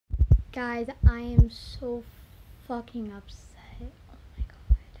Guys, I am so fucking upset. Oh my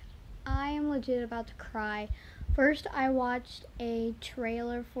god. I am legit about to cry. First, I watched a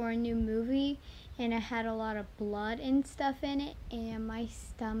trailer for a new movie and it had a lot of blood and stuff in it, and my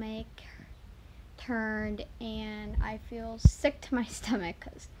stomach turned and I feel sick to my stomach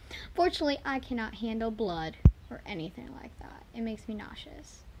because fortunately I cannot handle blood or anything like that. It makes me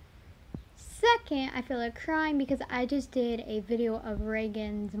nauseous. Second, I feel like crying because I just did a video of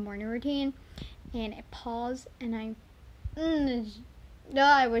Reagan's morning routine and it paused and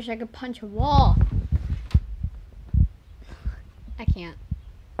I wish I could punch a wall. I can't.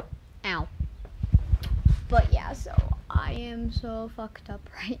 Ow. But yeah, so I am so fucked up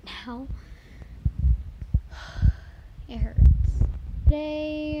right now. It hurts.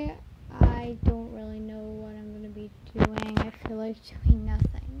 Today, I don't really know what I'm going to be doing. I feel like doing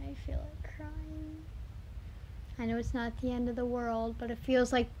nothing. I feel like crying. I know it's not the end of the world, but it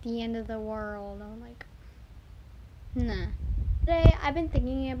feels like the end of the world. I'm like, nah. Today, I've been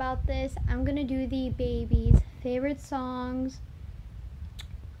thinking about this. I'm going to do the baby's favorite songs.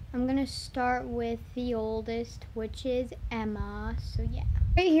 I'm going to start with the oldest, which is Emma. So yeah.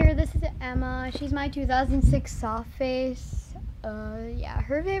 Right here, this is Emma. She's my 2006 soft face. Yeah,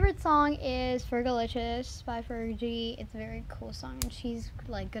 her favorite song is Fergalicious by Fergie. It's a very cool song, and she's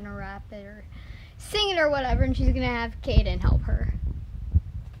like gonna rap it or sing it or whatever, and she's gonna have Kaden help her.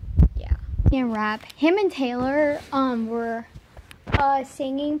 Yeah. And rap. Him and Taylor were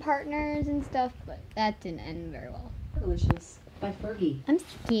singing partners and stuff, but that didn't end very well. Fergalicious by Fergie. I'm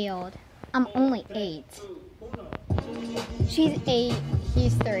scared. I'm only 8. She's 8,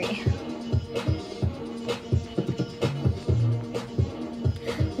 he's 3.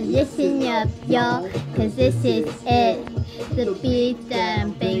 Listen up, y'all, cause this is it. The beat that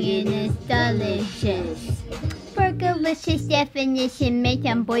I'm banging is delicious. Fergalicious definition make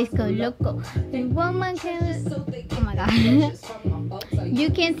them boys go loco. The woman can... Oh my god. You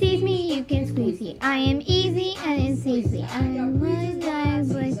can seize me, you can squeeze me. I am easy and it's easy. I am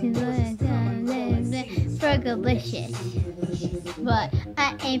Fergalicious. But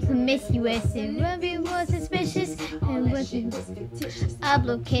I ain't promiscuous and Ruby was suspicious and I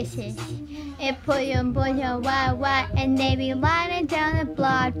blow kisses and put your boys on wild and they be lining down the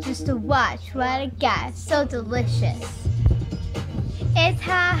block just to watch what I got. So delicious. It's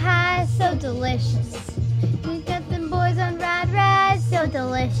high, so delicious. We got them boys on ride, so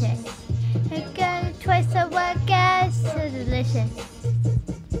delicious. I got it twice so what got, so delicious.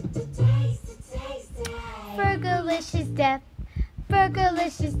 Fergalicious death.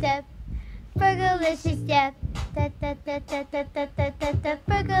 Fergalicious death, Fergalicious death,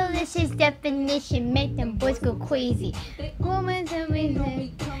 Fergalicious definition make them boys go crazy. Woman tell me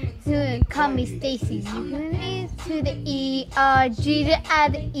to call me Stacy. You can E to the E, R, G to I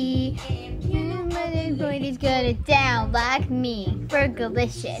to E. Mother boys got it down like me,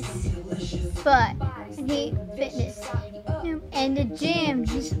 Fergalicious. But I need fitness. In the gym,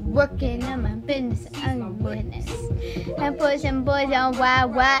 just working on my business, I'm a witness. I put some boys on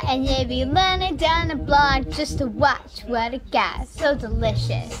wild and they be running down the block just to watch what I got. So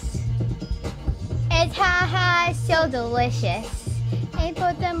delicious. It's high, so delicious. I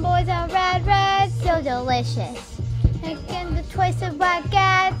put them boys on ride, so delicious. I get the twice of what I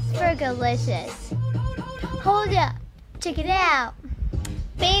got, Fergalicious. Hold up, check it out.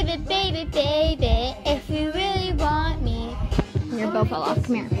 Baby, baby, baby, if you really want me. Your bow fell off.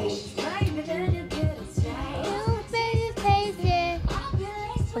 Come here.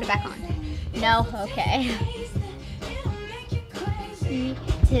 Put it back on. No? Okay.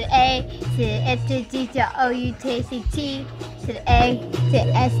 To the A, to the S, to the D, to the O, U, T, C, T. To the A, to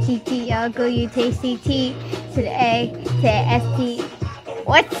the S, T, T, L, go, U, T, C, T. To the A, to the S, T.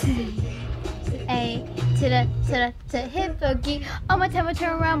 What? To the A. To hit boogie. All my time I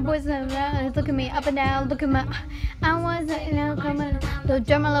turn around, boys look at me up and down, look at my I want to know coming little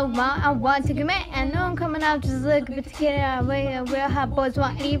drum a little while, I want to commit. I know I'm coming out, just look at the kid out real hot boys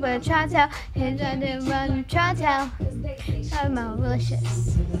want to eat, but try to tell try to tell I'm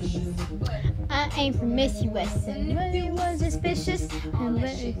malicious. I ain't promiscuous and really was suspicious and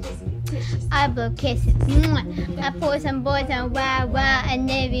really I blow kisses. I pour some boys on wild and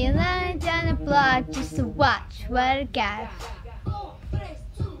they be lying down the block just to watch what I got.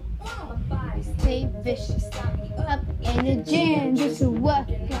 Stay vicious. Up in the gym just to work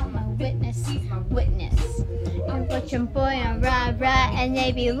on my witness. And put your boy on ride and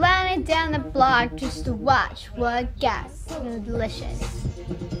they be lying down the block just to watch what I got. So delicious.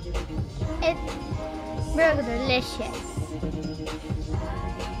 It's real delicious.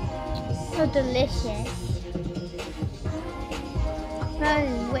 So delicious. Rather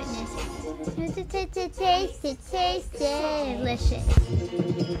than witness. Taste it, taste it, taste it, taste it. Delicious.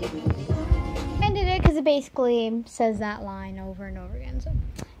 I ended it because it basically says that line over and over again. So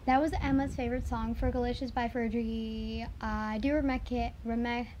that was Emma's favorite song, Fergalicious by Fergie. I do recommend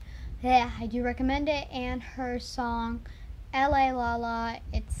it, and her song LA Lala,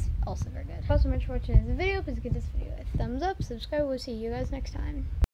 it's also very good. Thank you so much for watching this video. Please give this video a thumbs up, subscribe. We'll see you guys next time.